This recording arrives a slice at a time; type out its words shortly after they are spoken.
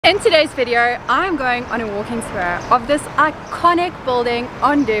In today's video, I'm going on a walking tour of this iconic building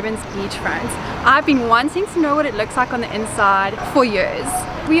on Durban's beachfront. I've been wanting to know what it looks like on the inside for years.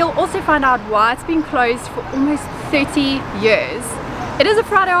 We'll also find out why it's been closed for almost 30 years. It is a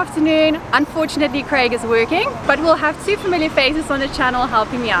Friday afternoon. Unfortunately, Craig is working, but we'll have two familiar faces on the channel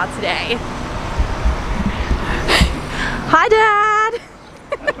helping me out today. Hi, Dad!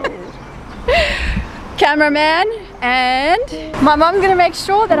 Cameraman, and my mom's gonna make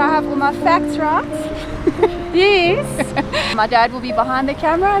sure that I have all my facts right. Yes. My dad will be behind the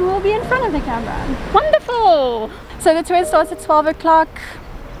camera and we'll be in front of the camera. Wonderful! So the tour starts at 12 o'clock.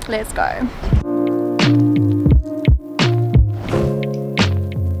 Let's go.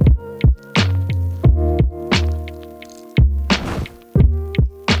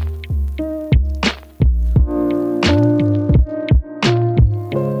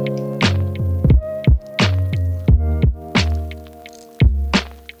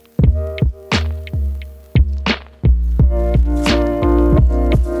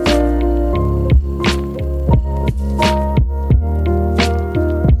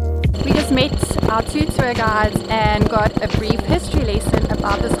 Our two tour guides and got a brief history lesson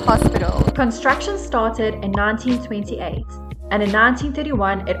about this hospital. Construction started in 1928 and in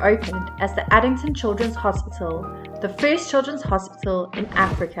 1931 it opened as the Addington Children's Hospital, the first children's hospital in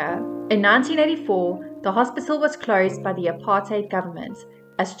Africa. In 1984, the hospital was closed by the apartheid government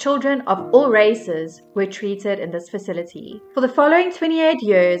as children of all races were treated in this facility. For the following 28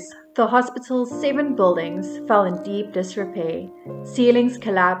 years, the hospital's 7 buildings fell in deep disrepair. Ceilings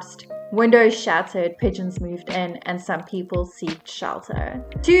collapsed, windows shattered, pigeons moved in, and some people sought shelter.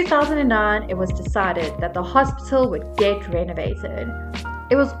 In 2009, it was decided that the hospital would get renovated.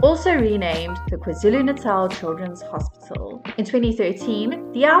 It was also renamed the KwaZulu-Natal Children's Hospital. In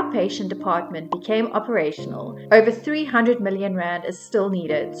 2013, the outpatient department became operational. Over 300 million rand is still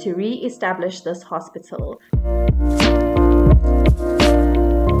needed to re-establish this hospital.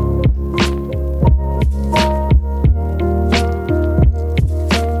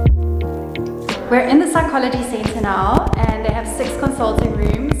 We're in the psychology center now, and they have 6 consulting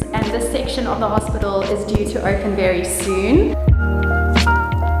rooms, and this section of the hospital is due to open very soon.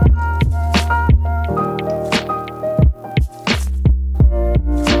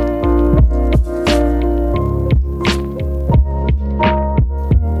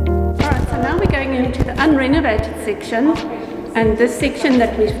 Alright, so now we're going into the unrenovated section, and this section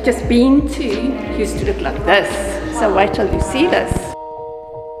that we've just been to used to look like this. So wait till you see this.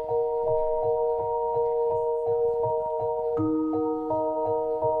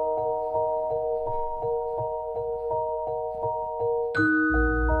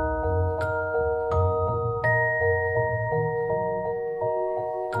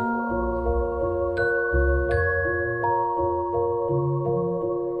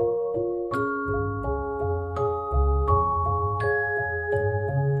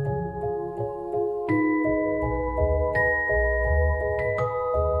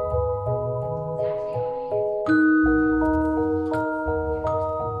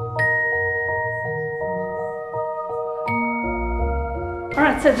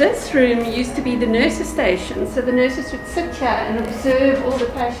 Alright, so this room used to be the nurses' station, so the nurses would sit here and observe all the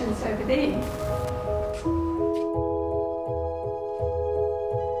patients over there.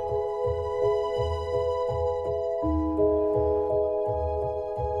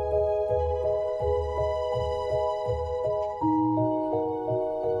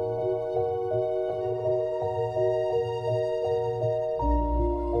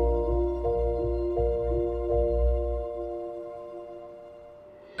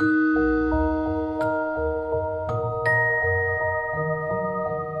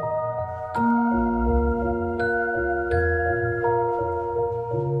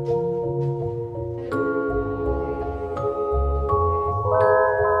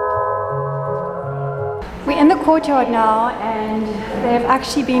 We're in the courtyard now, and they've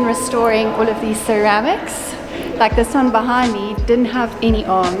actually been restoring all of these ceramics. Like this one behind me didn't have any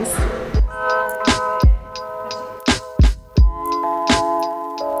arms.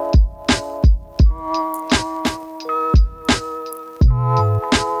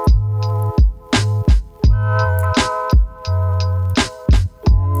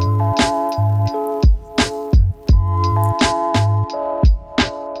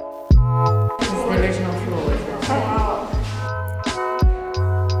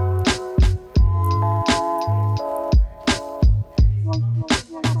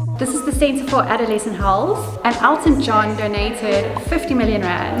 This is the Centre for Adolescent Health, and Elton John donated 50 million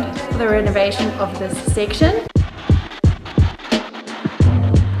rand for the renovation of this section.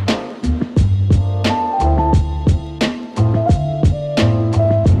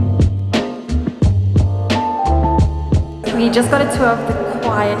 we just got a tour of the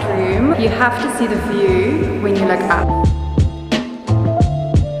quiet room. You have to see the view when you look up.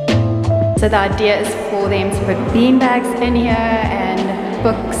 So the idea is for them to put beanbags in here and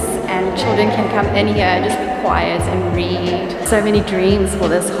books, and children can come in here and just be quiet and read. So many dreams for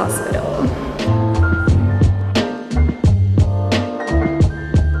this hospital.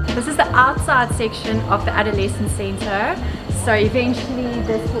 This is the outside section of the adolescent center. So eventually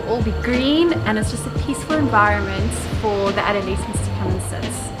this will all be green, and it's just a peaceful environment for the adolescents to come and sit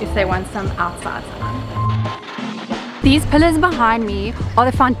if they want some outside time. These pillars behind me are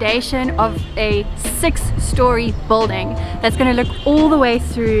the foundation of a 6-story building that's going to look all the way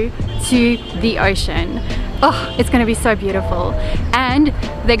through to the ocean. Oh, it's going to be so beautiful. And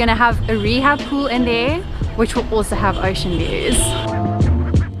they're going to have a rehab pool in there, which will also have ocean views.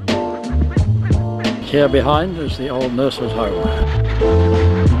 Here behind is the old nurses' home.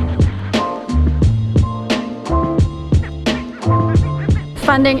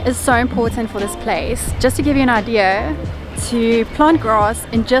 Funding is so important for this place. Just to give you an idea, to plant grass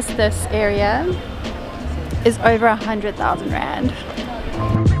in just this area is over 100,000 rand.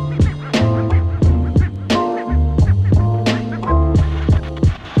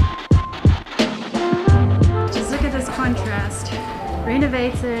 Just look at this contrast.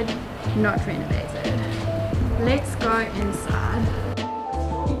 Renovated, not renovated. Let's go inside.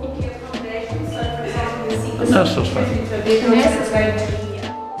 The nurses' home.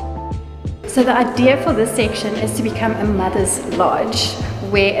 So the idea for this section is to become a mother's lodge,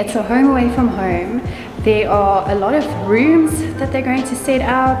 where it's a home away from home. There are a lot of rooms that they're going to set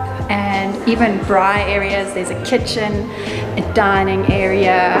up, and even braai areas. There's a kitchen, a dining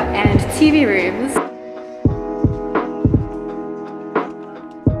area, and TV rooms.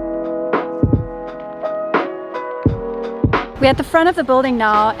 We're at the front of the building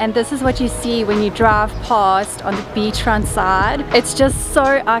now, and this is what you see when you drive past on the beachfront side. It's just so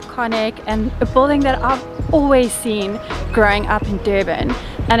iconic, and a building that I've always seen growing up in Durban,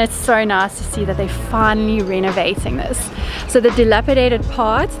 and it's so nice to see that they're finally renovating this. So the dilapidated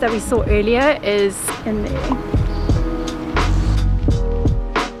part that we saw earlier is in there.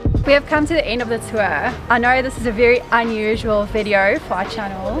 We have come to the end of the tour. I know this is a very unusual video for our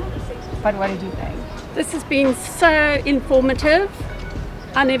channel, but what did you think? This has been so informative.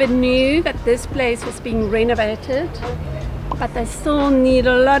 I never knew that this place was being renovated, but they still need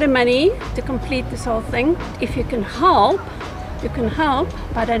a lot of money to complete this whole thing. If you can help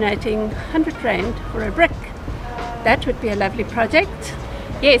by donating 100 rand for a brick. That would be a lovely project.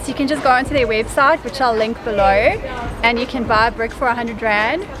 Yes, you can just go onto their website, which I'll link below, and you can buy a brick for 100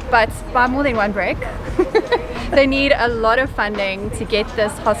 rand, but buy more than one brick. They need a lot of funding to get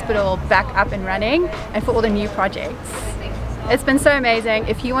this hospital back up and running, and for all the new projects. It's been so amazing.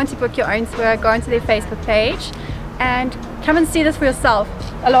 If you want to book your own tour, go onto their Facebook page and come and see this for yourself.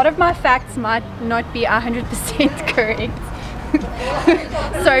 A lot of my facts might not be 100% correct.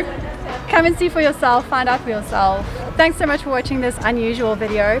 So come and see for yourself, find out for yourself. Thanks so much for watching this unusual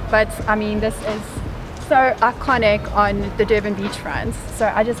video, but I mean, this is so iconic on the Durban Beachfront,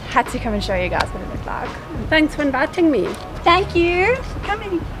 so I just had to come and show you guys what it looked like. Thanks for inviting me. Thank you for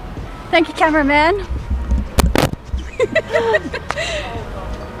coming. Thank you, cameraman.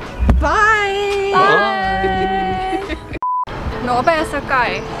 Bye. Bye. Naby is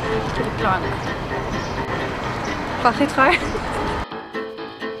okay vir die klank. Wag net gou.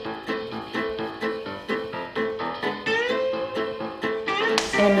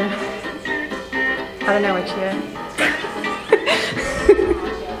 And I don't know which year.